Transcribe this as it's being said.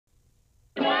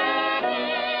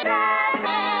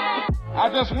I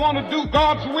just want to do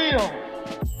God's will.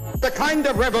 The kind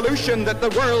of revolution that the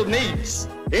world needs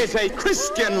is a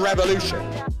Christian revolution.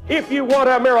 If you want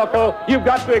a miracle, you've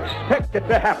got to expect it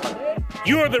to happen.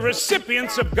 You are the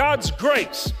recipients of God's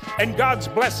grace and God's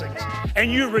blessings,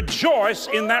 and you rejoice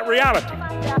in that reality.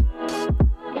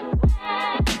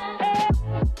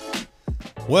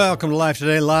 Welcome to Life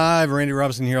Today Live. Randy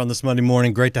Robinson here on this Monday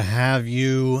morning. Great to have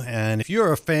you. And if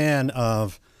you're a fan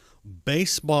of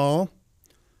baseball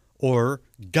or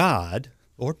God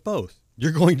or both,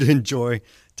 you're going to enjoy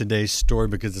today's story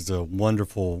because it's a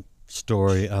wonderful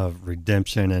story of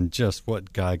redemption and just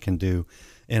what God can do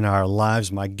in our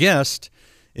lives. My guest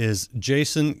is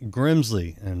Jason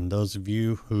Grimsley, and those of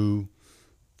you who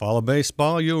follow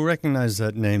baseball, you'll recognize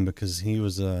that name because he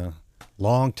was a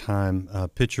long-time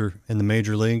pitcher in the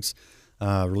major leagues,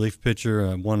 relief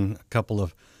pitcher, won a couple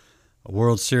of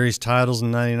World Series titles in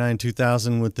 99,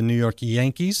 2000 with the New York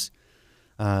Yankees,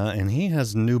 and he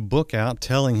has a new book out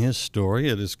telling his story.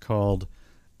 It is called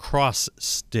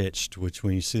Cross-Stitched, which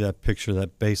when you see that picture of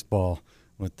that baseball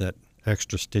with that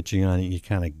extra stitching on it, you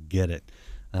kind of get it.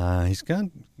 He's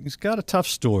got a tough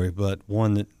story, but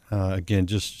one that, again,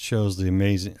 just shows the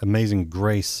amazing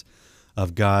grace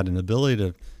of God and the ability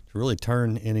to really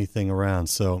turn anything around.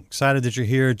 So excited that you're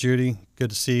here, Judy. Good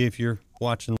to see you if you're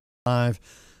watching live.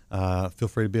 Feel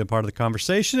free to be a part of the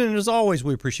conversation. And as always,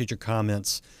 we appreciate your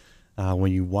comments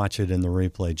when you watch it in the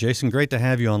replay. Jason, great to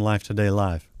have you on Life Today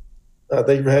Live. Thank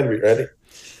you for having me, Randy.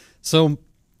 So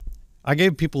I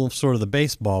gave people sort of the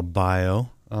baseball bio.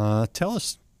 Tell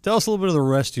us a little bit of the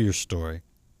rest of your story.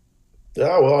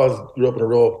 Yeah, well, I grew up in a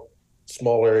real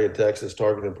small area in Texas,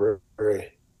 Target and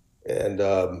Prairie, and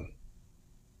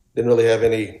didn't really have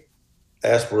any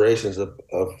aspirations of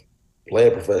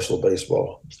playing professional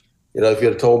baseball. You know, if you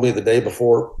had told me the day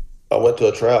before I went to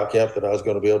a tryout camp that I was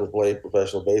going to be able to play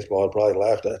professional baseball, I'd probably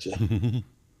laughed at you.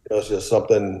 It's just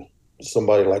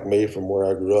somebody like me from where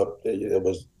I grew up, it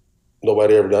was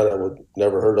nobody ever done it, would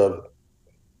never heard of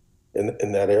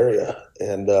in that area.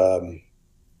 And, I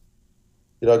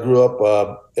grew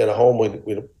up in a home, we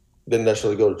didn't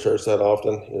necessarily go to church that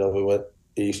often. You know, we went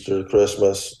Easter,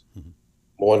 Christmas.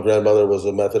 One grandmother was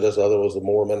a Methodist, the other was a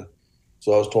Mormon.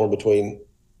 So I was torn between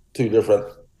two different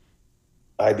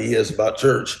ideas about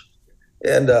church.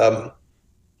 And,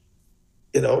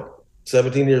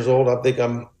 17 years old, I think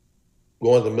I'm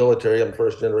going to the military. I'm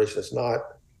first generation that's not.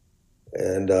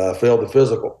 And failed the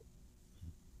physical.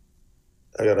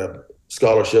 I got a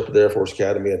scholarship at the Air Force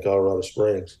Academy in Colorado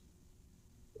Springs.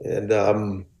 And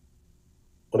when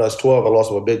I was 12, I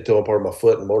lost my big toe and part of my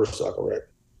foot in a motorcycle wreck.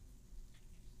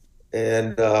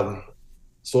 And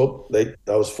so I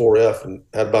was 4F and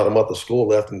had about a month of school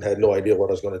left and had no idea what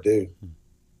I was going to do.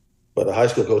 But a high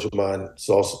school coach of mine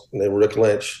named Rick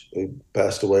Lynch, who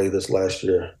passed away this last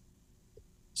year,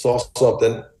 saw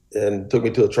something and took me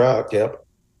to a tryout camp.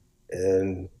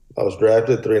 And I was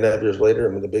drafted 3.5 years later.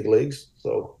 I'm in the big leagues.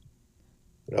 So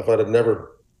if I'd have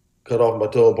never cut off my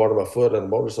toe and part of my foot in a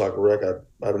motorcycle wreck, I'd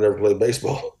have never played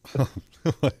baseball.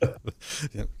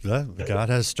 God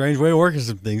has a strange way of working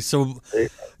some things. So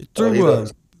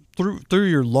through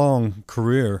your long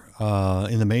career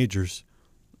in the majors,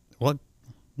 what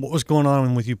was going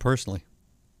on with you personally?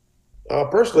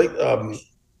 Personally, I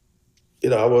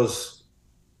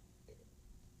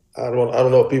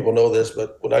don't know if people know this,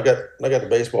 but when I got to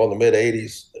baseball in the mid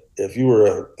 '80s, if you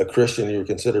were a Christian, you were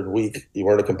considered weak. You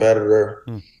weren't a competitor.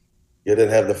 You didn't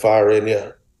have the fire in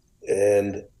you.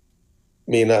 And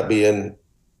me not being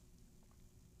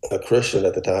a Christian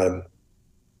at the time,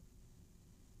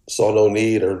 saw no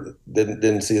need or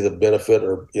didn't see the benefit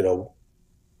or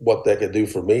what that could do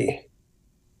for me.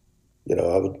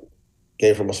 I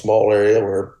came from a small area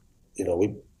where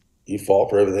you fought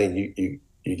for everything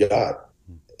you got.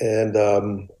 And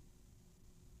I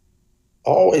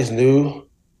always knew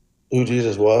who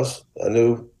Jesus was. I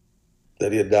knew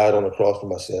that he had died on the cross for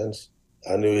my sins.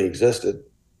 I knew he existed,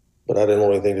 but I didn't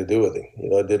want anything to do with him.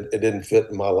 It didn't fit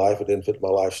in my life. It didn't fit my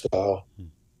lifestyle.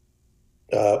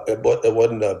 It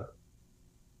wasn't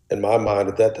in my mind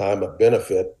at that time, a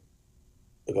benefit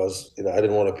because I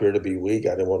didn't want to appear to be weak.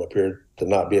 I didn't want to appear to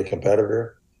not be a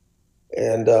competitor.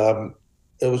 And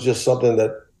it was just something that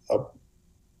I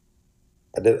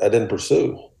didn't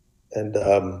pursue. And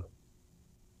one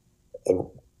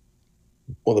of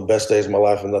the best days of my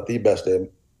life, and not the best day of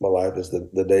my life, is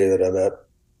the day that I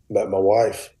met my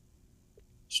wife,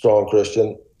 strong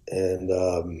Christian. And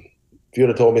if you would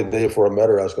have told me the day before I met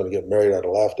her I was going to get married, I'd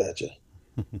have laughed at you.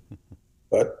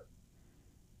 But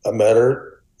I met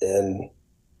her and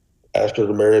asked her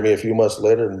to marry me a few months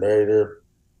later, and married her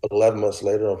 11 months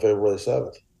later on February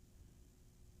 7th.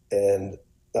 And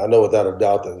I know without a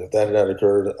doubt that if that had not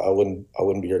occurred, I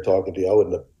wouldn't be here talking to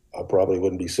you. I probably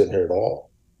wouldn't be sitting here at all.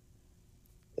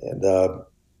 And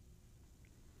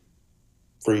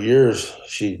for years,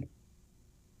 she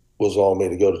was on me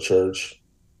to go to church,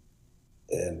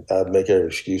 and I'd make every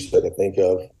excuse I could think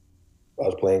of. I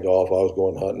was playing golf, I was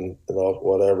going hunting, and all,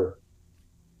 whatever.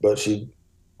 But she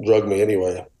drugged me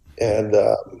anyway, and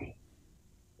it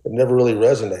never really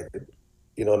resonated,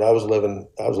 And I was living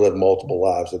multiple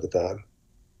lives at the time.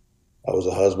 I was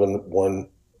a husband one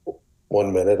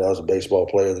minute, I was a baseball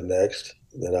player the next,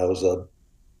 then I was a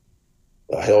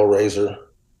hell raiser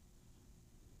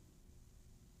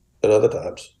at other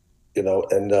times, and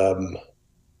when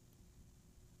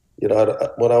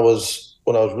I was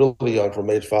really young, from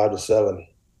age 5 to 7,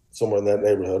 somewhere in that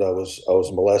neighborhood, I was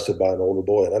molested by an older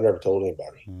boy, and I never told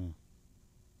anybody.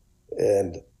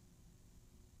 And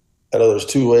I know there's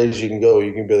two ways you can go.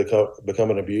 You can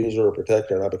become an abuser or a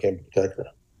protector, and I became a protector.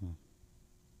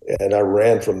 And I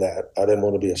ran from that. I didn't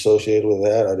want to be associated with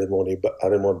that. I didn't want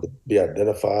to be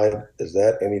identified as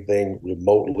that, anything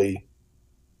remotely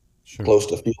close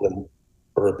to feeling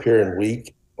or appearing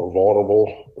weak or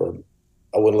vulnerable, or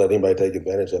I wouldn't let anybody take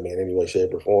advantage of me in any way,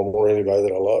 shape, or form, or anybody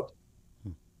that I loved.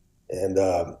 And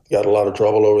got a lot of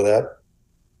trouble over that.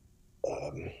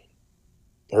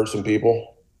 Hurt some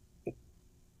people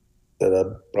that I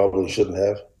probably shouldn't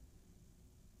have.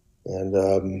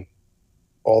 And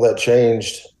all that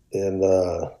changed in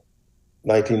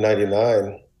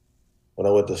 1999 when I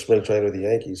went to spring training with the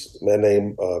Yankees. A man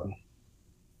named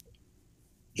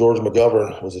George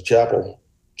McGovern was a chaplain,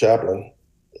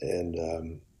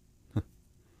 and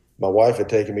my wife had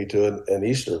taken me to an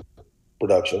Easter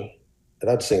production,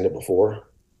 and I'd seen it before.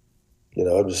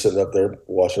 I'm just sitting up there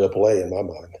watching a play in my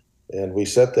mind. And we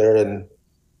sat there, and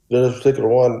there's a particular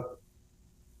one,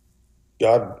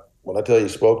 God, when I tell you he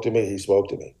spoke to me, he spoke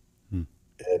to me.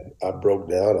 And I broke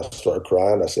down. I started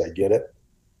crying. I said, I get it.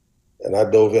 And I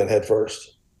dove in head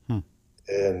first.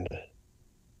 And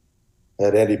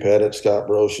had Andy Pettit, Scott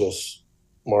Brocious,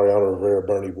 Mariano Rivera,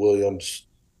 Bernie Williams,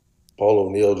 Paul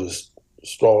O'Neill, just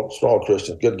strong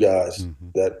Christians, good guys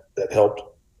that helped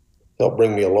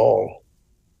bring me along.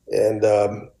 And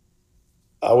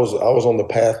I was on the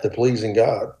path to pleasing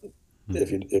God,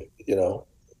 and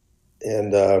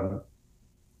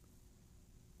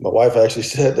my wife actually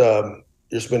said,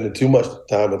 you're spending too much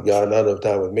time with God, not enough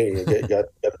time with me. It got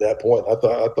to that point. I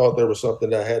thought there was something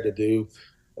that I had to do,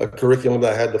 a curriculum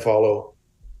that I had to follow.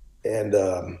 And,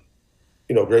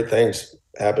 great things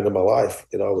happened in my life.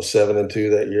 I was 7-2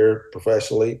 that year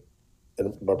professionally,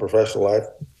 in my professional life.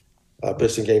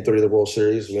 Pitched in Game 3 of the World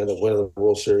Series. We ended up winning the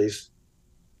World Series.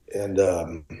 And,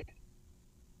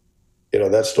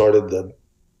 that started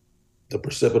the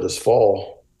precipitous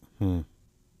fall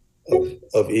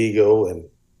of ego.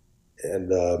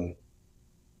 And I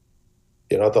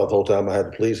thought the whole time I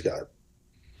had to please God.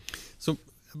 So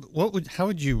how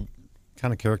would you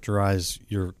kind of characterize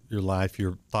your life,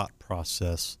 your thought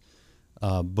process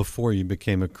before you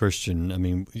became a Christian? I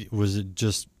mean, was it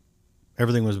just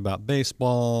everything was about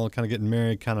baseball, kind of getting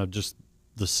married, kind of just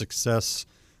the success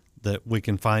that we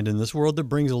can find in this world that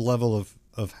brings a level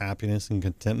of happiness and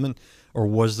contentment? Or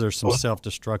was there some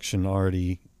self-destruction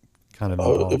already kind of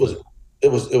involved?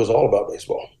 It was all about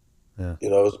baseball. Yeah.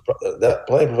 That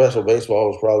playing professional baseball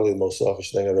was probably the most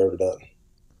selfish thing I've ever done,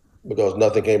 because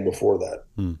nothing came before that.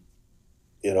 And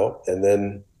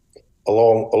then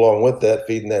along with that,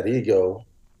 feeding that ego,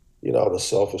 I was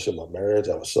selfish in my marriage.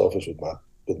 I was selfish with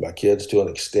my kids to an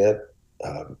extent,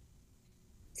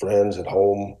 friends at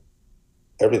home,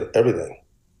 everything.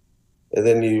 And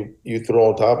then you throw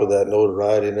on top of that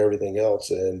notoriety and everything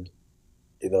else, and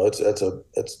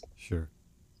it's sure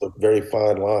a very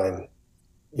fine line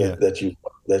that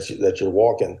you're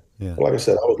walking. Yeah. Like I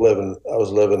said, I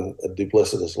was living a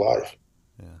duplicitous life.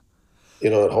 Yeah.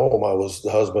 At home I was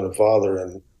the husband and father,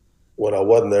 and when I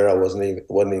wasn't there, I wasn't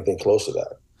anything close to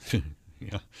that.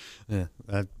 Yeah.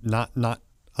 Not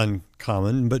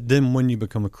uncommon. But then when you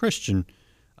become a Christian,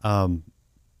 I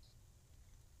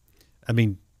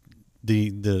mean,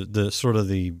 the sort of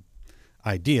the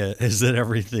idea is that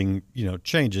everything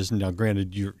changes. Now,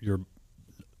 granted, you're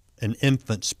an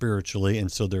infant spiritually,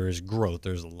 and so there is growth.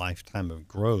 There's a lifetime of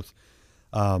growth.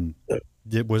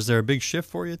 Was there a big shift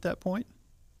for you at that point?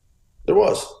 There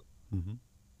was.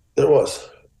 There was.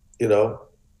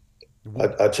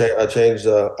 I changed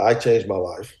my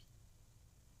life.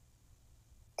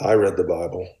 I read the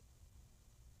Bible.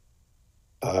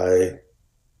 I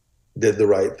did the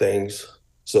right things,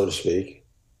 so to speak.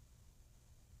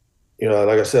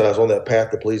 Like I said, I was on that path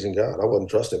to pleasing God. I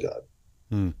wasn't trusting God.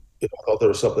 I thought there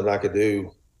was something I could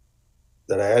do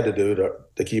that I had to do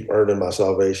to keep earning my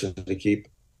salvation, to keep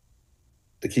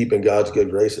in God's good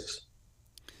graces.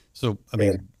 So, I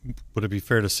mean, would it be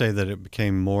fair to say that it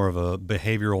became more of a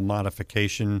behavioral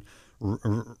modification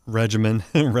regimen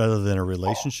rather than a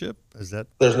relationship? Is that?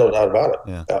 There's no doubt about it.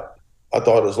 Yeah. I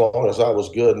thought as long as I was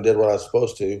good and did what I was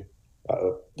supposed to,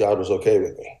 God was okay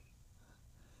with me.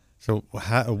 So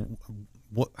how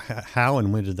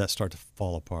and when did that start to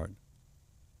fall apart?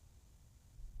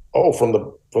 Oh, from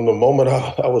the moment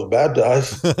I was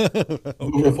baptized, Okay.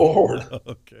 moving forward.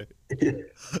 Okay. you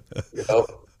know,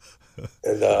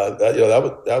 and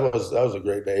that was a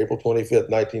great day. April 25th,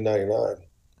 1999.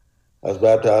 I was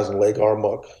baptized in Lake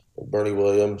Armuck. Bernie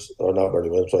Williams, or not Bernie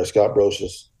Williams, sorry, Scott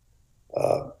Brocious,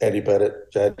 Andy Pettit,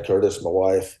 Chad Curtis, my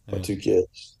wife, my two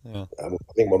kids. Yeah. I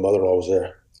think my mother-in-law was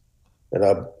there.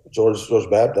 And George was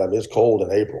baptized. It's cold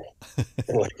in April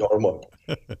in Lake Armuck.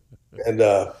 And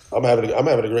I'm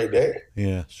having a great day.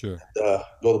 Yeah, sure. Go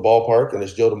to the ballpark, and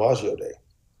it's Joe DiMaggio Day.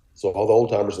 So all the old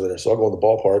timers are there. So I go in the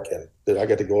ballpark, and then I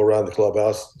get to go around the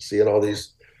clubhouse, seeing all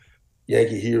these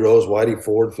Yankee heroes: Whitey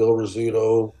Ford, Phil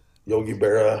Rizzuto, Yogi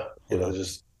Berra.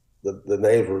 Just the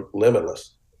names were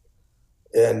limitless.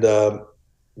 And go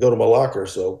to my locker.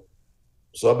 So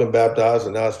I've been baptized,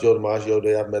 and now it's Joe DiMaggio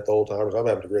Day. I've met the old timers. I'm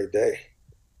having a great day.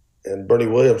 And Bernie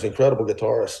Williams, incredible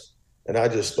guitarist, and I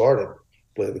just started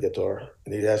playing the guitar,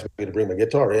 and he asked me to bring my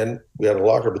guitar in. We had a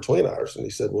locker between ours, and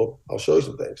he said, "Well, I'll show you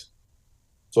some things."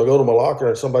 So I go to my locker,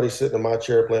 and somebody's sitting in my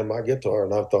chair playing my guitar,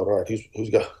 and I thought, all right, who's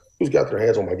got their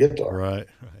hands on my guitar? Right.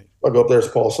 I go up there, it's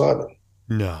Paul Simon.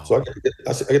 No. So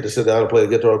I get to sit down and play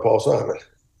the guitar with Paul Simon.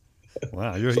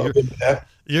 Wow, you're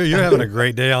having a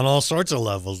great day on all sorts of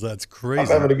levels. That's crazy.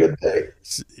 I'm having a good day.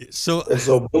 So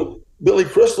Billy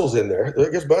Crystal's in there.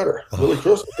 It gets better. Billy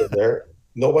Crystal's in there.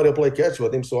 Nobody will play catch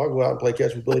with him, so I go out and play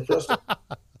catch with Billy Crystal.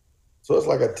 So it's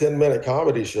like a 10-minute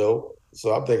comedy show.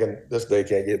 So I'm thinking this day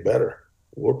can't get better.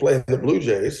 We're playing the Blue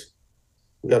Jays.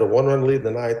 We got a 1-run lead in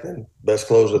the ninth, and best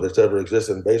closer that's ever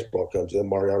existed in baseball comes in,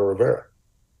 Mariano Rivera.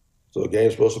 So the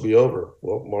game's supposed to be over.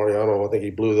 Well, Mariano, I think he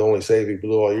blew the only save he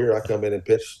blew all year. I come in and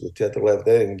pitch the 10th or 11th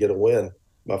inning and get a win.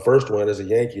 My first win as a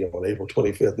Yankee on April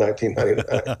 25th,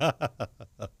 1999.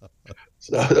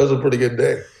 So that was a pretty good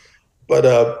day. But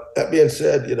that being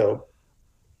said,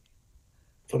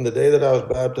 from the day that I was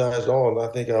baptized on, I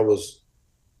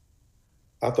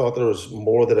thought there was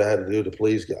more that I had to do to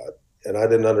please God. And I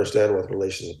didn't understand what the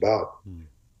relationship is about.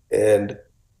 And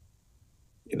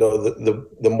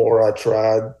the more I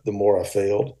tried, the more I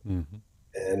failed. Mm-hmm.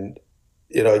 And,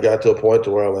 it got to a point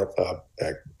to where I went,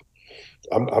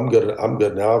 I'm good. I'm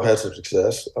good now. I've had some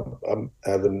success.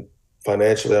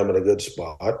 Financially, I'm in a good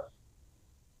spot.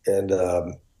 And,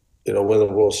 winning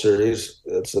the World Series,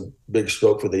 it's a big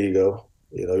stroke for the ego.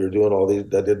 You're doing all these,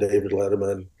 I did David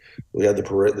Letterman. We had the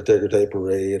parade, the Taker Day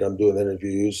parade. I'm doing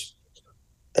interviews.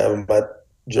 Having my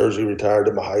jersey retired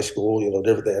at my high school,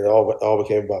 different things. It all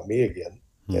became about me again.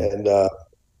 And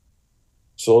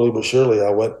slowly but surely, I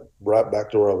went right back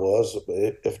to where I was,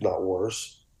 if not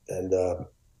worse. And,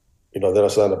 then I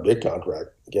signed a big contract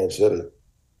in Kansas City.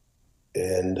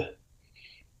 And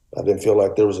I didn't feel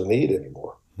like there was a need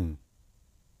anymore.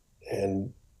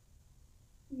 And,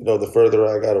 the further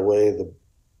I got away,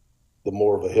 the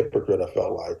more of a hypocrite I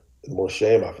felt like, the more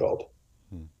shame I felt.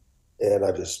 And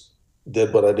I just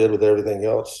did what I did with everything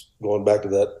else. Going back to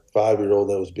that 5-year-old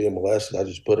that was being molested, I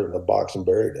just put it in a box and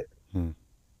buried it. Then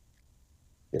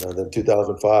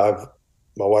 2005,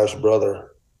 my wife's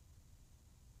little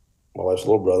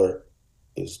brother,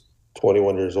 is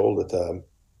 21 years old at the time,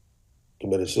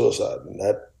 committed suicide. And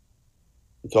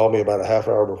he called me about a half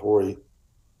hour before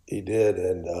he did,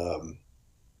 and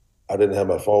I didn't have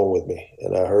my phone with me,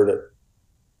 and I heard it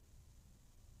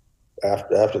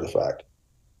after the fact.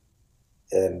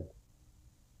 And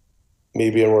me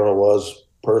being where I was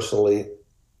personally,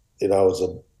 I was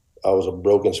a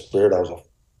broken spirit. I was a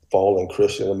fallen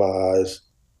Christian in my eyes,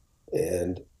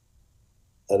 and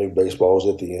I knew baseball was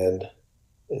at the end,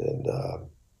 and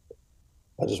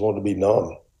I just wanted to be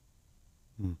numb.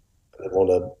 I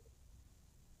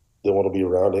didn't want to be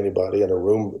around anybody in a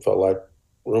room. It felt like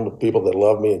a room of people that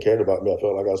loved me and cared about me. I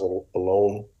felt like I was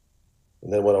alone,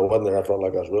 and then when I wasn't there, I felt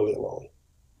like I was really alone.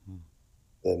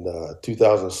 In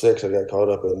 2006, I got caught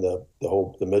up in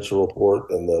the Mitchell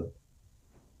report and the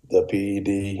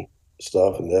PED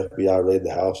stuff, and the FBI raided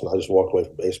the house, and I just walked away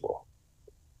from baseball.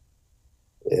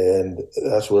 And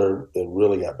that's where it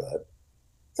really got bad.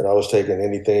 And I was taking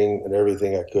anything and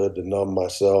everything I could to numb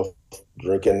myself,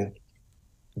 drinking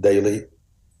daily,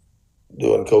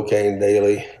 doing cocaine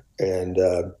daily, and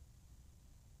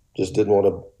just didn't want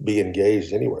to be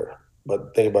engaged anywhere. But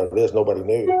the thing about it is, nobody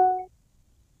knew.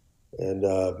 and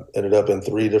ended up in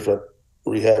 3 different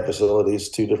rehab facilities,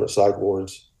 2 different psych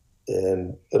wards.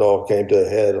 And it all came to a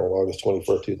head on August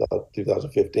 21st,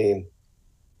 2015,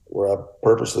 where I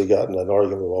purposely got in an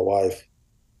argument with my wife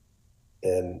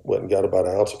and went and got about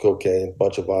an ounce of cocaine, a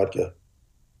bunch of vodka,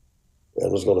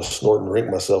 and was going to snort and drink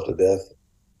myself to death.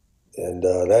 And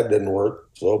that didn't work.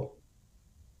 So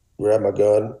grabbed my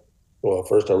gun. Well,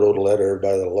 first I wrote a letter to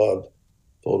everybody that I loved,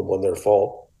 told them it wasn't their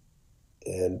fault,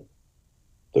 and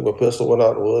took my pistol, went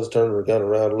out in the woods, turned the gun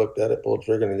around, looked at it, pulled the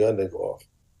trigger, and the gun didn't go off.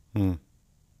 Hmm.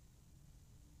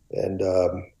 And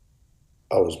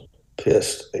I was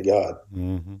pissed at God.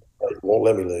 Mm-hmm. Like, you won't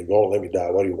let me live. You won't let me die.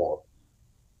 What do you want?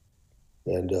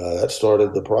 And that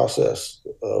started the process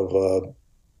of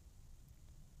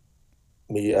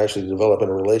me actually developing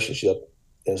a relationship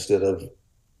instead of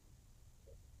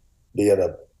being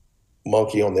a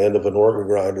monkey on the end of an organ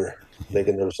grinder,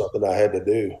 thinking there was something I had to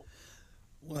do.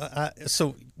 Well,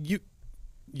 so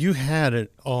you had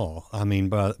it all. I mean,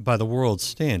 by the world's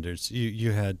standards,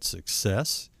 you had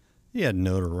success, you had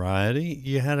notoriety,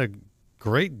 you had a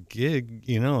great gig,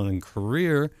 and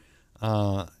career.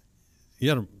 You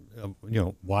had a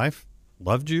wife,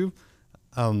 loved you.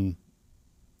 How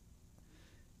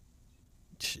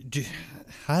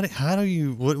do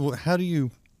you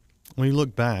when you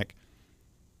look back?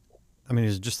 I mean,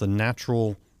 is it just a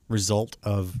natural result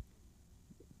of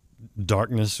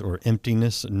darkness or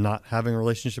emptiness and not having a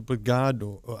relationship with God?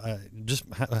 Or, just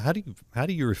how do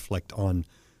you reflect on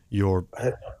your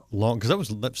long? Because that was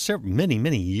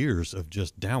many years of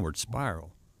just downward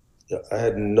spiral. I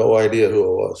had no idea who I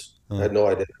was. Huh. I had no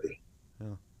identity.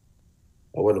 Yeah.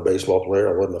 I wasn't a baseball player.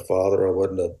 I wasn't a father. I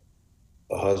wasn't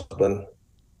a husband.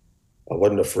 I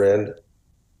wasn't a friend.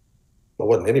 I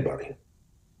wasn't anybody.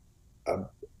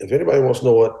 If anybody wants to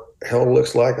know what hell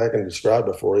looks like, I can describe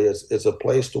it for you. It's a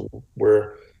place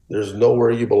where there's nowhere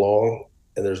you belong,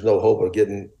 and there's no hope of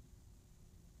getting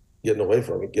away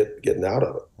from it, getting out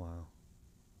of it. Wow.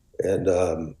 And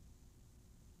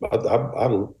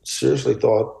I seriously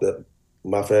thought that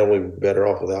my family would be better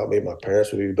off without me. My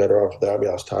parents would be better off without me.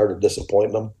 I was tired of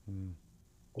disappointing them.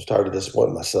 I was tired of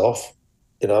disappointing myself.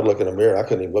 I'd look in the mirror. I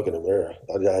couldn't even look in the mirror.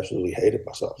 I absolutely hated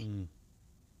myself. Didn't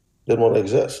want to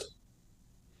exist.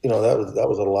 That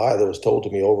was a lie that was told to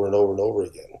me over and over and over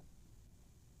again.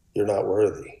 You're not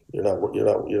worthy. You're not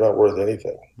worth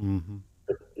anything. Mm-hmm.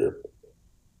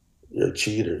 You're a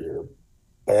cheater. You're a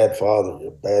bad father.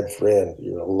 You're a bad friend.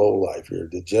 You're a lowlife. You're a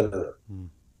degenerate.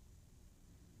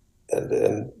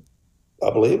 And I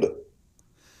believed it.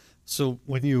 So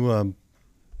when you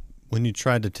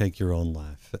tried to take your own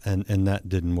life and that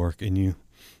didn't work, and you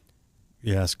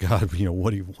asked God,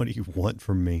 what do you want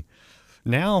from me?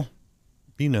 Now,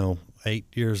 8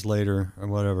 years later or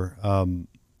whatever,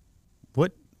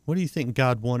 what do you think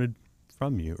God wanted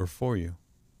from you or for you?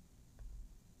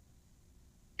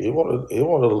 He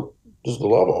wanted just to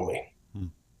love on me.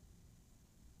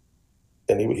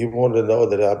 And he wanted to know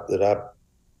that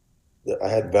I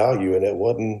had value, and it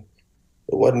wasn't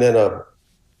in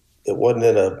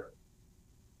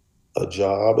a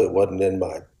job. It wasn't in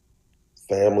my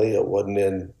family. It wasn't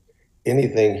in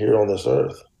anything here on this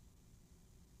earth.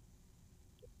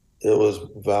 It was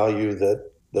value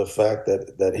that the fact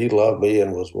that he loved me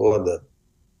and was willing to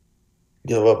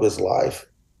give up his life,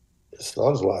 his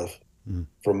son's life,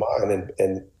 for mine,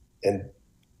 and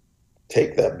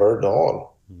take that burden on.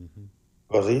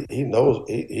 Because he knows,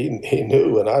 he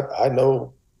knew, and I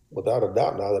know without a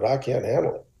doubt now that I can't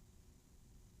handle it.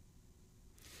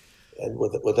 And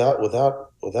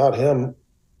without him,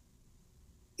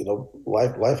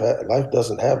 life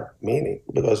doesn't have meaning,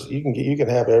 because you can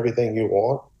have everything you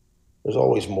want. There's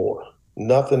always more.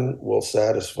 Nothing will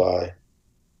satisfy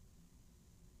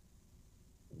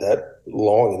that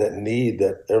longing, that need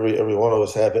that every one of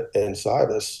us have inside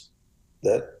us,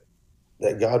 that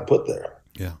God put there.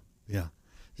 Yeah, yeah.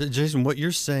 So Jason, what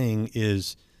you're saying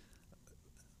is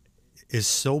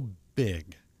so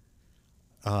big.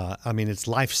 I mean, it's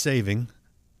life-saving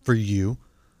for you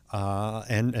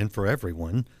and for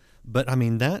everyone. But, I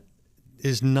mean, that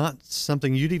is not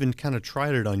something you'd even kind of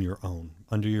tried it on your own,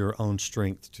 under your own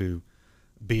strength to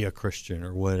be a Christian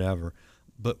or whatever.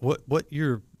 But what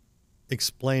you're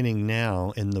explaining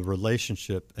now in the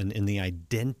relationship and in the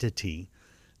identity,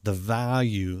 the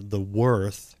value, the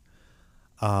worth,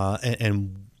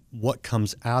 and what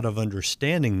comes out of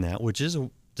understanding that, which is a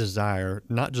desire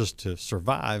not just to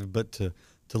survive, but to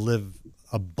live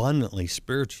abundantly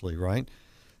spiritually, right?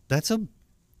 That's a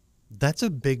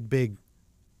big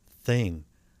thing.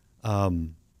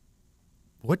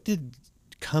 What did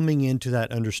coming into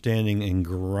that understanding and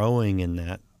growing in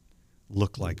that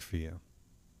look like for you?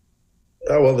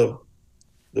 well,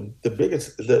 the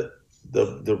biggest the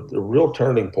real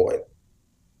turning point.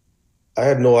 I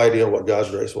had no idea what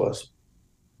God's grace was.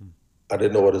 I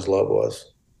didn't know what His love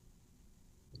was,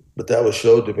 but that was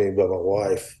showed to me by my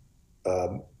wife.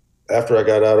 Um, After I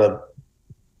got out of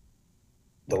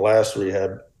the last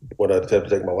rehab, when I attempted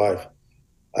to take my life,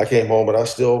 I came home and I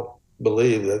still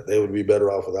believed that they would be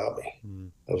better off without me.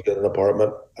 I was getting an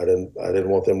apartment. I didn't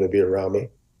want them to be around me,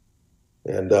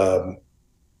 and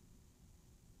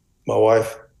my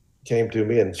wife came to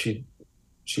me and she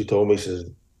told me,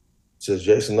 says,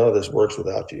 Jason, none of this works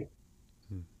without you.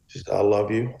 She said, I love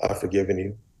you. I've forgiven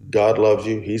you. God loves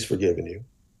you. He's forgiven you.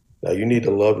 Now you need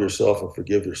to love yourself and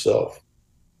forgive yourself.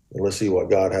 And let's see what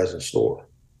God has in store.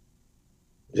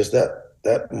 Just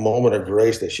that moment of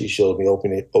grace that she showed me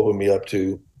opened me up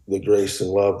to the grace and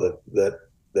love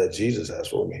that Jesus has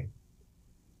for me.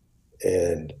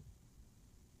 And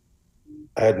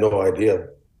I had no idea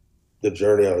the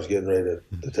journey I was getting ready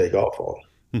to take off on.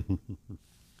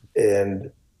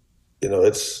 And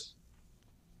it's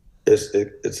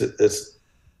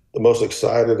the most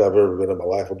excited I've ever been in my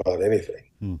life about anything.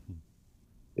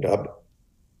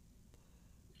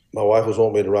 My wife was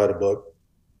wanting me to write a book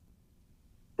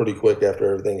pretty quick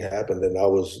after everything happened, and I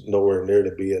was nowhere near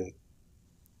to be in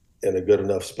a good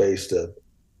enough space to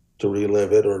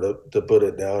relive it or to put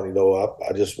it down.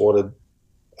 I just wanted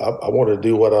I wanted to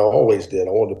do what I always did.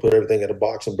 I wanted to put everything in a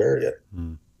box and bury it.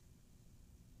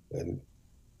 And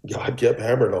God kept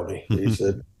hammering on me. He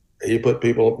said, He put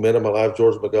men in my life,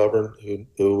 George McGovern,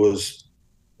 who was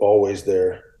always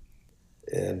there.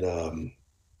 And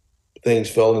things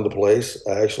fell into place.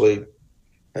 I actually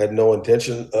had no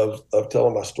intention of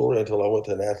telling my story until I went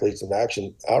to an Athletes in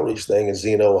Action outreach thing in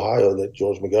Xenia, Ohio, that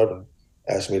George McGovern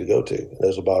asked me to go to. It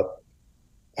was about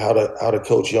how to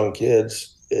coach young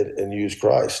kids and use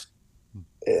Christ.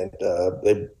 And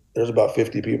there's about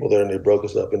 50 people there, and they broke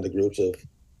us up into groups of,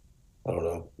 I don't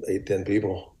know, 8, 10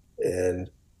 people. And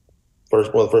one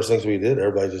of the first things we did,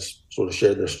 everybody just sort of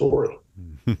shared their story.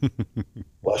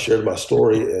 Well, I shared my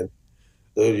story, and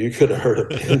dude, you could have heard a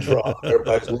pin drop.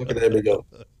 Everybody's looking at me and go,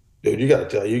 dude, you got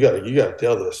to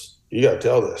tell this. You got to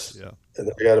tell this. Yeah. And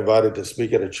then I got invited to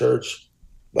speak at a church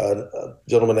by a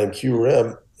gentleman named Q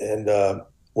Rim, and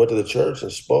went to the church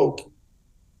and spoke.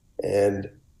 And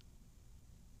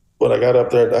when I got up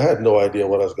there, I had no idea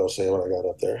what I was going to say when I got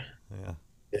up there. Yeah.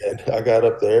 And I got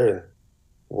up there, and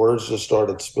words just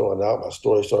started spilling out. My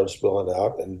story started spilling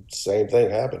out, and same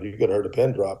thing happened. You could have heard a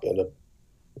pin drop, and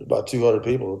about 200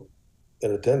 people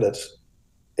in attendance.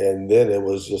 And then it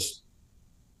was just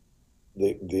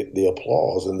the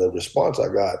applause and the response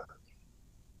I got.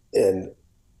 And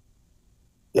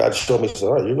God showed me, said,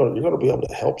 all right, you're going to be able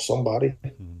to help somebody.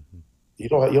 You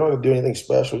don't have to do anything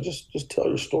special. Just tell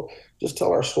your story. Just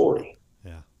tell our story.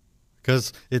 Yeah.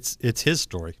 Because it's His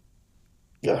story.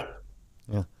 Yeah.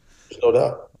 Yeah. There's no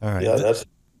doubt. All right. Yeah.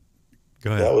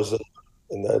 Go ahead. That was it.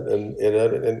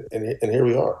 And here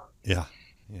we are. Yeah.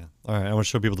 Yeah. All right. I want to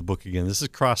show people the book again. This is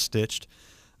Cross Stitched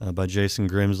by Jason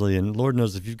Grimsley. And Lord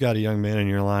knows if you've got a young man in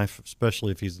your life,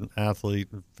 especially if he's an athlete,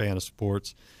 fan of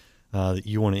sports, that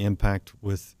you want to impact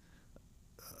with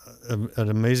an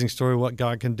amazing story of what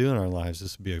God can do in our lives,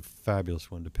 this would be a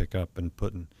fabulous one to pick up and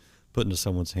put into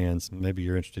someone's hands. Maybe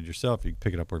you're interested yourself. You can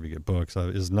pick it up wherever you get books.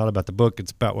 It's not about the book.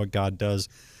 It's about what God does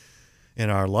in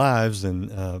our lives.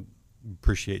 And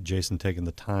appreciate Jason taking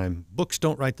the time. Books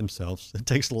don't write themselves. It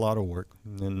takes a lot of work.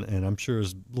 And I'm sure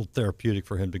it's a little therapeutic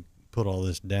for him to put all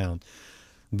this down.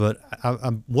 But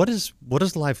what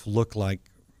does life look like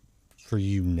for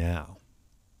you now?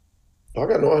 I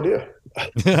got no idea.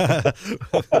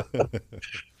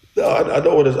 No, I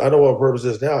know what my purpose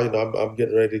is now. I'm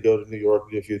getting ready to go to New York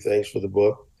and do a few things for the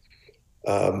book.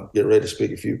 Getting ready to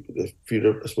speak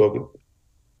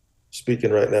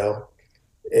speaking right now,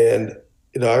 and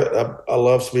I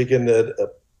love speaking at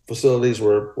facilities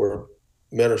where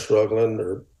men are struggling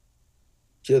or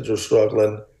kids are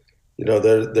struggling. They're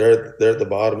at the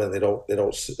bottom and they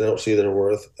don't see their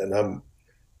worth, and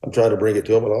I'm trying to bring it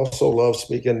to them. And I also love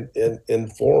speaking in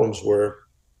forums where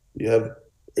you have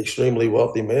extremely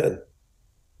wealthy men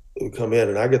who come in,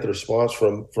 and I get the response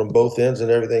from both ends and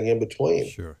everything in between.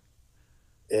 Sure.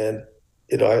 And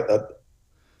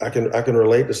I can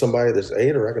relate to somebody that's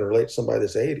 8, or I can relate to somebody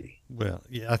that's 80. Well,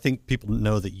 yeah, I think people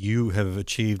know that you have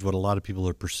achieved what a lot of people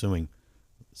are pursuing,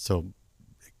 so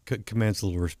it commands a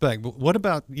little respect. But what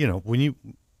about when you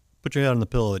put your head on the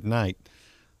pillow at night?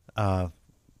 How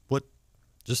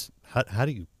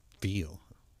do you feel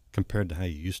compared to how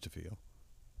you used to feel?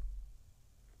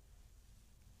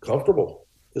 Comfortable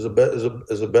is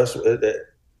the best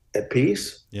at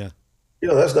peace. Yeah.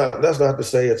 that's not to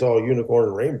say it's all unicorn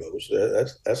and rainbows.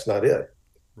 That's not it.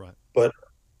 Right. But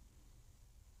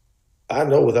I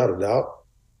know without a doubt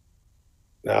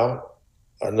now.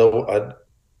 I know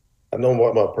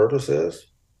what my purpose is,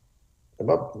 and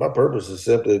my purpose is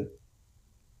simply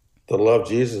to love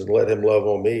Jesus and let Him love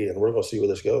on me, and we're going to see where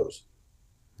this goes.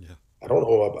 Yeah. I don't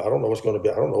know. I don't know what's going to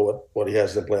be. I don't know what He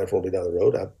has in plan for me down the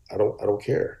road. I don't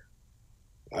care.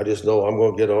 I just know I'm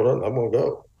going to get on it. And I'm going to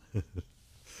go.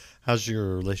 How's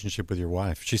your relationship with your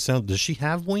wife? Does she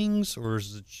have wings, or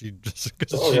is it she just?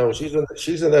 Oh yeah, well,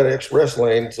 she's in that express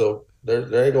lane, so there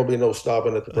ain't going to be no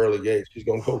stopping at the pearly gates. She's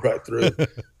going to go right through.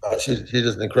 She's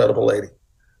just an incredible lady.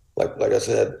 Like I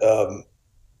said, the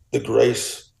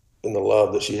grace and the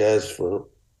love that she has for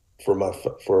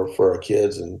our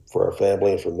kids and for our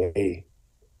family and for me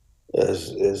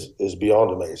is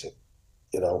beyond amazing.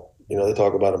 They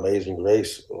talk about amazing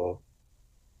grace. Well,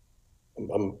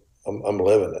 I'm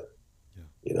living it.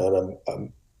 Yeah.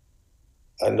 And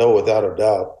I know without a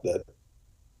doubt that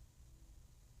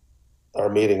our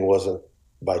meeting wasn't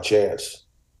by chance.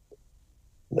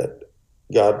 That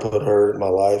God put her in my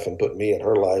life and put me in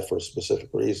her life for a specific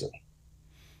reason.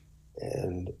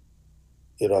 And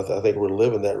I think we're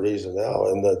living that reason now.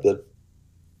 And that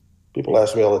people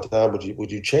ask me all the time,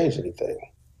 would you change anything?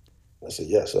 I said,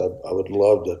 yes, I would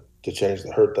love to change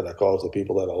the hurt that I cause the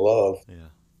people that I love. Yeah.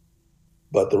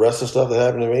 But the rest of the stuff that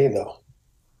happened to me, no,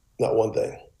 not one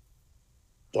thing.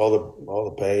 All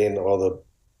the pain, all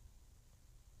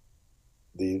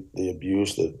the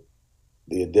abuse, the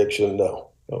addiction, no,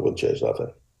 I wouldn't change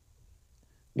nothing.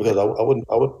 Because I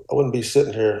wouldn't be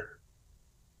sitting here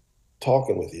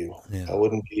talking with you. Yeah. I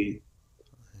wouldn't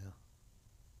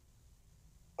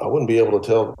be able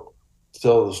to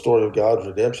tell the story of God's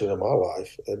redemption in my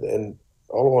life. And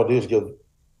all I want to do is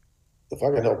if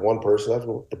I can help one person,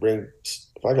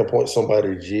 if I can point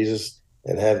somebody to Jesus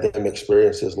and have them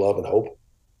experience His love and hope,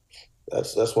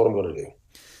 that's what I'm going to do.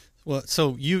 Well,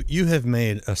 so you have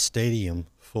made a stadium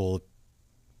full of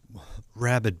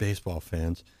rabid baseball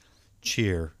fans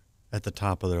cheer at the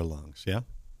top of their lungs, yeah?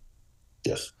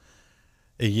 Yes.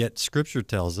 And yet Scripture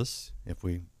tells us, if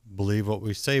we believe what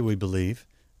we say we believe,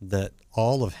 that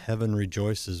all of heaven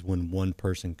rejoices when one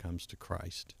person comes to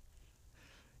Christ.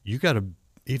 You got an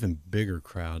even bigger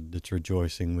crowd that's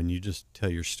rejoicing when you just tell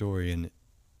your story and it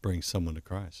brings someone to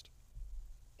Christ.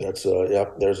 That's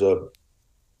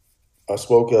I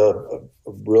spoke a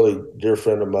really dear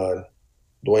friend of mine,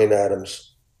 Dwayne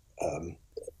Adams,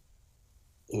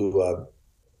 who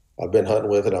I've been hunting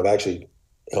with, and I've actually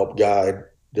helped guide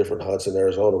different hunts in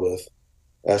Arizona with,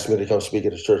 asked me to come speak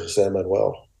at his church in San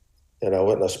Manuel. And I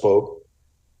went and I spoke,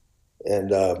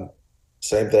 and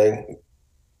same thing,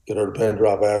 get her to pin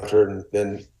drop after. And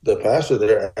then the pastor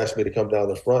there asked me to come down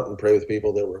the front and pray with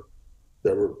people that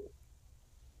were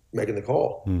making the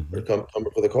call, or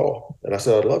coming for the call. And I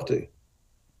said, I'd love to.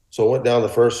 So I went down the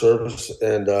first service,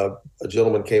 and a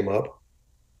gentleman came up,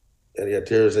 and he had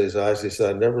tears in his eyes. He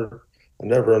said, I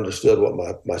never understood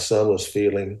what my son was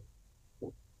feeling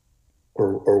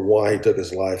or why he took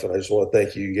his life. And I just want to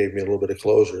thank you. You gave me a little bit of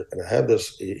closure. And I had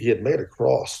this, he had made a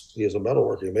cross. He is a metal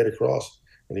worker. He made a cross,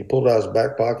 and he pulled out his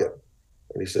back pocket,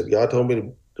 and he said, God told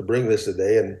me to bring this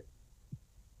today, and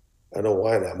I know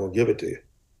why now. I'm going to give it to you.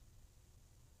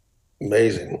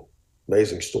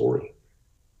 Amazing story.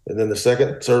 And then the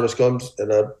second service comes,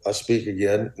 and I speak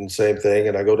again, and same thing.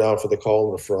 And I go down for the call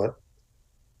in the front,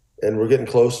 and we're getting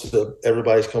close to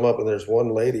everybody's come up, and there's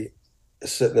one lady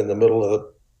sitting in the middle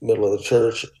of the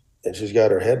church, and she's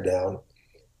got her head down.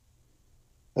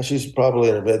 And she's probably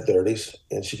in her mid-30s,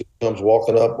 and she comes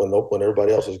walking up when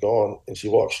everybody else is gone, and she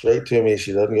walks straight to me.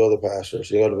 She doesn't go to the pastor.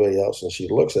 She doesn't go to anybody else, and she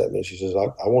looks at me, and she says,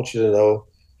 I want you to know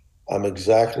I'm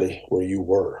exactly where you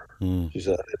were. She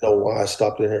said, I didn't know why I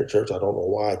stopped in here at church. I don't know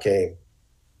why I came,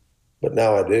 but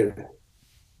now I do.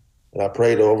 And I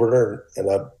prayed over her, and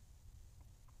I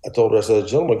told her, I said, a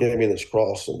gentleman gave me this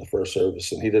cross in the first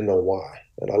service, and he didn't know why.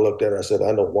 And I looked at her, I said,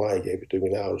 I know why he gave it to me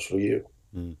now. It's for you.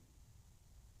 And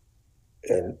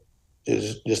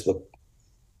it's just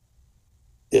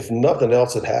if nothing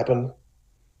else had happened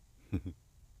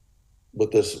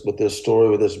with this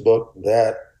story, with this book,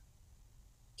 that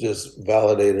just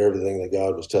validated everything that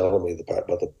God was telling me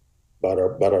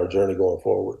about our journey going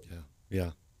forward.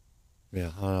 Yeah.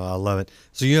 I love it.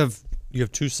 So you have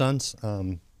two sons,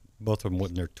 both of them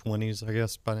in their 20s, I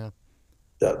guess, by now.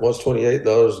 Yeah, one's 28,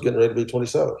 the other's getting ready to be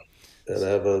 27, and I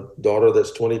have a daughter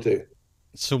that's 22.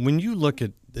 So when you look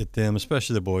at them,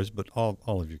 especially the boys, but all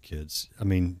of your kids, I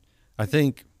mean, I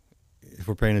think if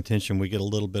we're paying attention, we get a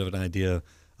little bit of an idea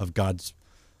of God's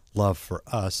love for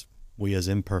us we as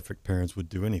imperfect parents would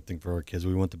do anything for our kids.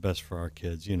 We want the best for our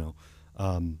kids, you know.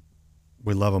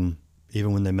 We love them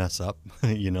even when they mess up.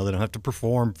 You know, they don't have to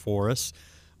perform for us.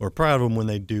 We're proud of them when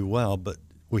they do well, but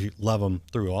we love them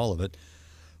through all of it.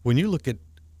 When you look at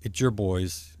your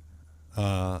boys,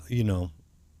 you know,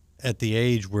 at the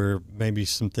age where maybe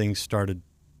some things started,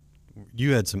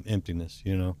 you had some emptiness,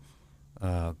 you know,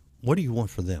 what do you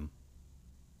want for them?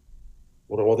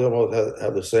 What I want them to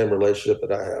have the same relationship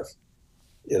that I have,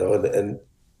 you know, and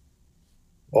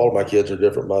all of my kids are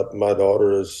different. My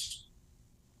daughter is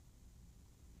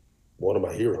one of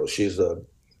my heroes. She's a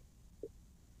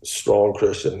strong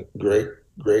Christian, great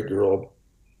girl,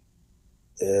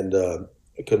 and I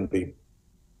couldn't be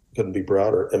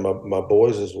prouder. And my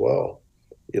boys as well.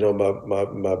 You know,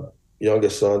 my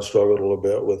youngest son struggled a little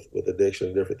bit with addiction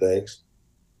and different things,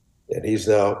 and he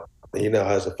now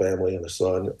has a family and a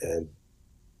son, and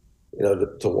you know,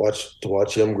 to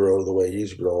watch him grow the way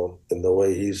he's grown and the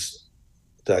way he's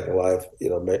attacking life, you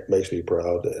know, makes me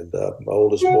proud. And my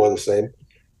oldest boy, the same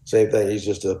thing. He's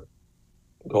just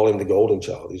call him the golden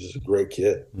child. He's just a great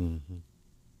kid. Mm-hmm.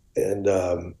 And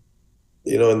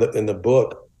you know, in the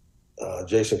book,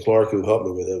 Jason Clark, who helped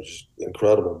me with it, was just an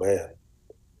incredible man.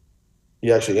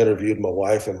 He actually interviewed my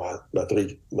wife and my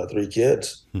three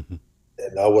kids, Mm-hmm.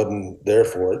 and I wasn't there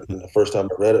for it. And the first time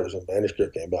I read it, it was when the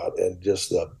manuscript came out, and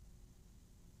just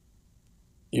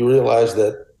you realize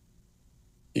that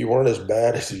you weren't as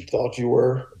bad as you thought you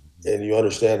were, and you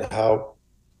understand how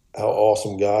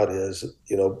awesome God is.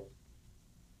 You know,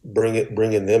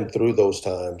 bringing them through those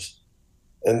times,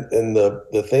 and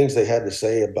the things they had to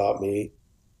say about me,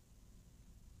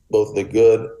 both the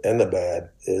good and the bad,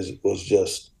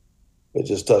 it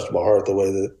just touched my heart the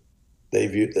way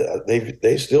that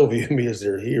they still view me as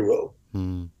their hero.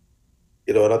 Mm-hmm.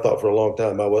 You know, and I thought for a long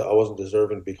time I wasn't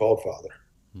deserving to be called father.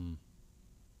 Mm-hmm.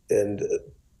 And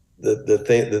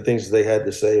the things they had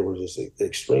to say were just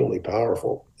extremely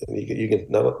powerful. And you can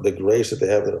not the grace that they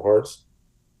have in their hearts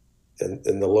and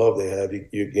the love they have.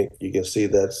 You can see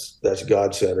that's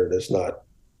God centered. It's not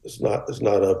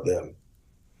of them.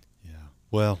 Yeah.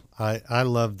 Well, I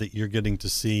love that you're getting to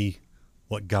see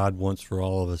what God wants for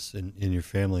all of us in your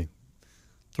family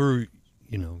through,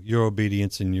 you know, your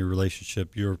obedience and your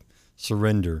relationship, your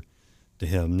surrender to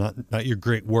Him, not your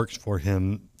great works for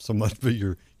Him so much, but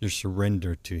your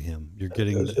surrender to Him. You're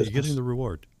getting the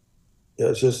reward. Yeah,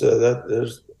 it's just that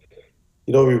there's,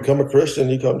 you know, when you become a Christian,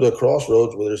 you come to a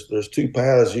crossroads where there's two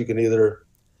paths. You can either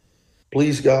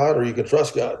please God or you can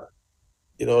trust God.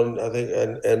 You know, and I think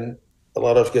and a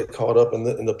lot of us get caught up in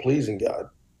the pleasing God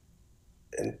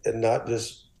and not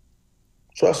just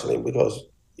trusting Him, because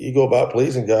you go about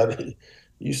pleasing God,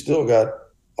 you still got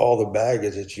all the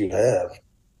baggage that you have.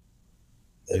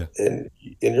 Yeah. And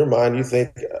in your mind, you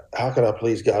think, how can I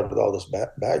please God with all this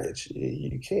baggage?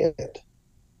 You can't.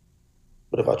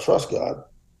 But if I trust God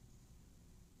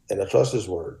and I trust His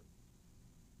word,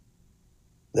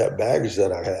 that baggage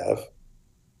that I have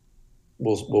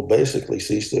will basically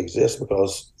cease to exist,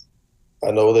 because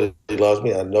I know that He loves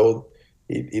me. I know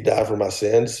He died for my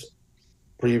sins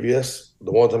previous,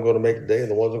 the ones I'm going to make today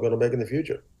and the ones I'm going to make in the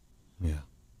future. Yeah.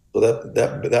 So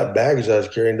that baggage I was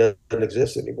carrying doesn't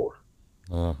exist anymore.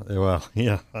 Well,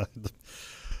 yeah.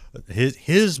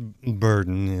 His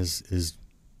burden is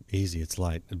easy. It's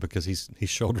light because he's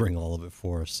shouldering all of it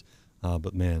for us.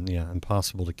 But man, yeah,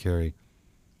 impossible to carry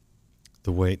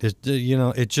the weight. You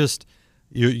know, it just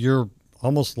you're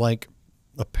almost like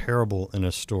a parable in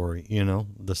a story. You know,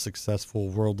 the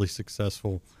worldly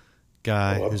successful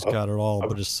guy who's got it all,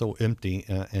 but is so empty.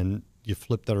 And you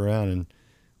flip that around, and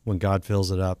when God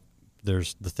fills it up,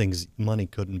 there's the things money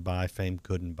couldn't buy, fame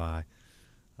couldn't buy.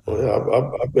 Well, yeah,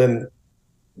 I've been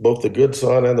both the good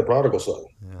son and the prodigal son,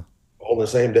 Yeah. all in the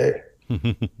same day.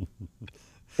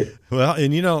 Well,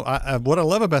 and you know, what I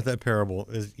love about that parable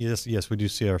is, yes, we do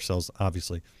see ourselves,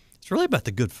 obviously. It's really about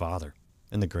the good father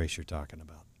and the grace you're talking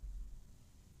about.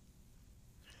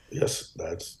 Yes,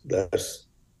 that's the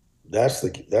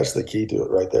key to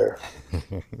it right there.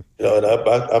 You know, and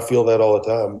I feel that all the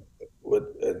time.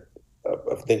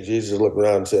 I think Jesus looked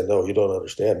around and said, "No, you don't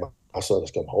understand. My son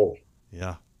has come home."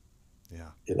 Yeah.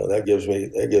 Yeah. You know, that gives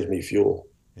me fuel.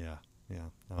 Yeah. Yeah.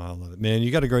 Oh, I love it. Man, you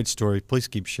got a great story. Please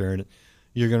keep sharing it.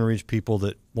 You're going to reach people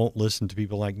that won't listen to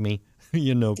people like me.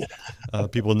 You know,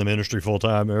 people in the ministry full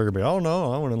time. They're going to be, oh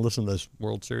no, I want to listen to this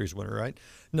World Series winner, right?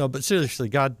 No, but seriously,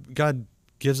 God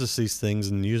gives us these things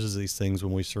and uses these things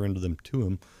when we surrender them to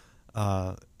Him.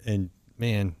 And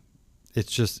man,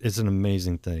 it's an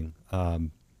amazing thing.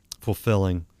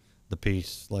 Fulfilling the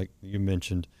peace, like you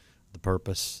mentioned, the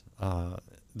purpose, the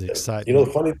excitement. You know,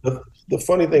 the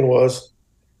funny thing was,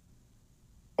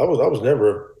 I was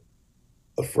never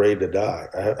afraid to die.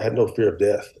 I had no fear of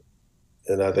death,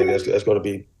 and I think that's going to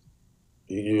be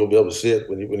you'll be able to see it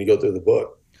when you go through the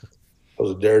book. I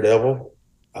was a daredevil.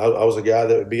 I was a guy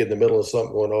that would be in the middle of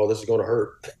something going, "Oh, this is going to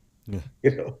hurt." Yeah.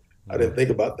 I didn't think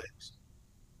about things.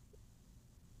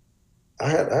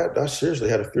 I seriously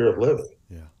had a fear of living.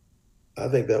 Yeah. I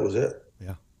think that was it.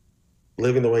 Yeah.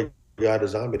 Living the way God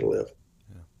designed me to live.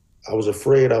 Yeah. I was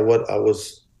afraid I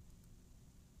wasn't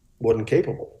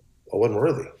capable. I wasn't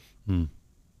worthy.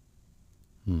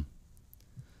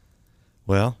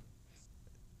 Well,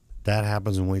 that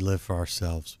happens when we live for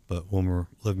ourselves, but when we're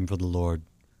living for the Lord,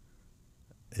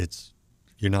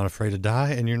 you're not afraid to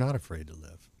die and you're not afraid to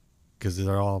live, because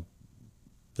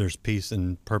there's peace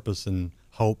and purpose and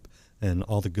hope and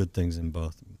all the good things in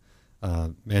both.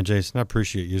 Man, Jason, I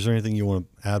appreciate you. Is there anything you want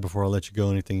to add before I let you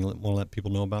go? Anything you want to let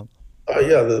people know about?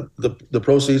 Yeah, the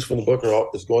proceeds from the book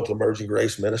is going to Emerging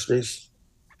Grace Ministries.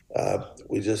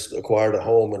 We just acquired a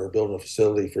home and are building a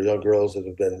facility for young girls that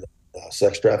have been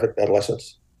sex trafficked,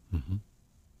 adolescents. Mm-hmm.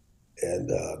 And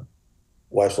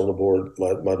wife's on the board.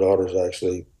 My daughter's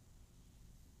actually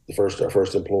our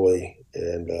first employee,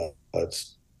 and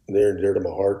it's near and dear to my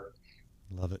heart.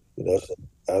 Love it. It's an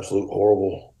absolute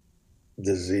horrible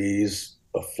disease,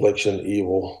 affliction,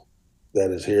 evil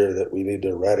that is here that we need to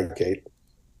eradicate.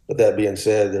 But that being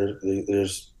said,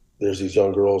 there's these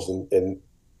young girls and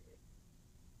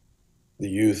the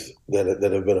youth that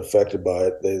have been affected by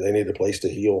it. They need a place to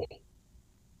heal.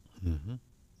 Mm-hmm.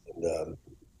 And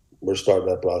we're starting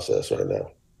that process right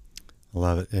now. I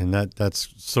love it. And that's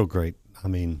so great. I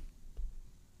mean,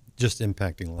 just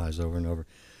impacting lives over and over.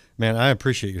 Man, I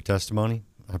appreciate your testimony.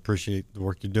 I appreciate the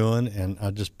work you're doing. And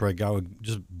I just pray God would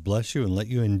just bless you and let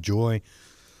you enjoy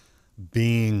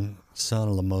being son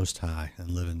of the Most High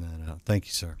and living that out. Thank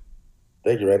you, sir.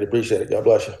 Thank you, Randy. Appreciate it. God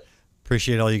bless you.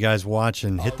 Appreciate all you guys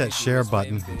watching. Hit that share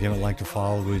button. If you haven't liked to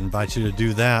follow, we invite you to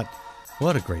do that.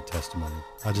 What a great testimony.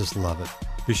 I just love it.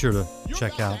 Be sure to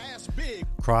check out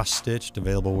Cross Stitched,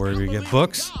 available wherever you get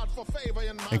books.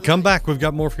 And come back. We've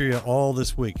got more for you all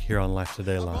this week here on Life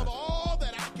Today Live.